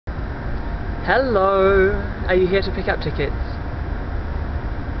Hello, are you here to pick up tickets?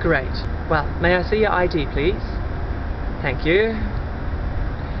 Great. Well, may I see your ID, please? Thank you.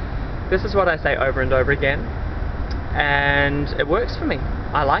 This is what I say over and over again, and it works for me.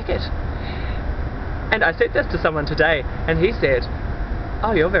 I like it. And I said this to someone today, and he said,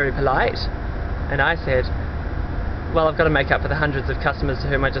 "Oh, you're very polite." And I said, "Well, I've got to make up for the hundreds of customers to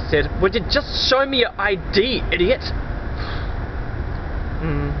whom I just said, 'Would you just show me your ID, idiot?'"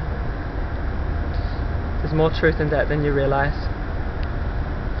 There's more truth in that than you realise.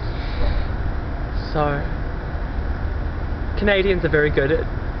 So, Canadians are very good at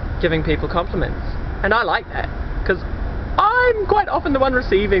giving people compliments, and I like that, because I'm quite often the one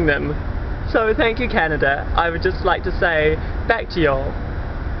receiving them. So thank you, Canada. I would just like to say back to y'all,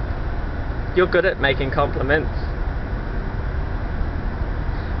 you're good at making compliments.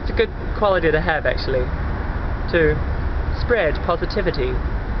 It's a good quality to have, actually, to spread positivity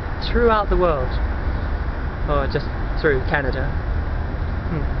throughout the world, or just through Canada.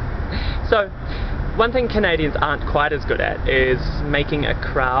 So, one thing Canadians aren't quite as good at is making a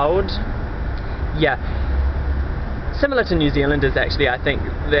crowd. Yeah, similar to New Zealanders, actually. I think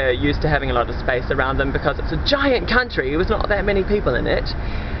they're used to having a lot of space around them because it's a giant country with not that many people in it.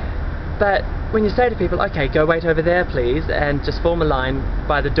 But when you say to people, "Okay, go wait over there please," and just form a line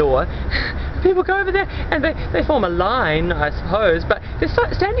by the door, people go over there and they form a line, I suppose, but they're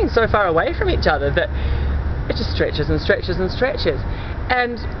standing so far away from each other that it just stretches and stretches and stretches.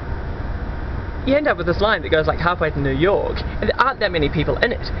 And you end up with this line that goes like halfway to New York, and there aren't that many people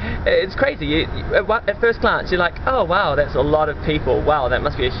in it. It's crazy. At first glance you're like, "Oh wow, that's a lot of people, wow, that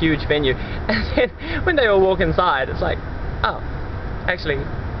must be a huge venue." And then when they all walk inside, it's like, oh, actually,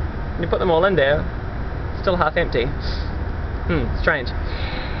 when you put them all in there, it's still half empty. Strange.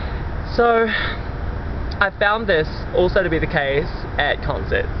 So, I found this also to be the case at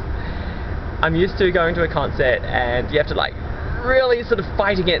concerts. I'm used to going to a concert and you have to like really sort of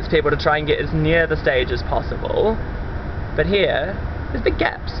fight against people to try and get as near the stage as possible. But here, there's big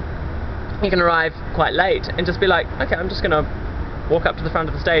gaps. You can arrive quite late and just be like, "Okay, I'm just gonna walk up to the front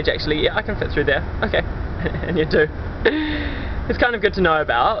of the stage, actually, yeah, I can fit through there, okay." And you do. It's kind of good to know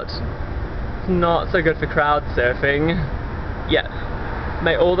about. Not so good for crowd surfing. Yeah.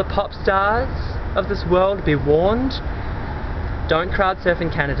 May all the pop stars of this world be warned. Don't crowd surf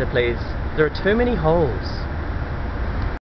in Canada, please. There are too many holes.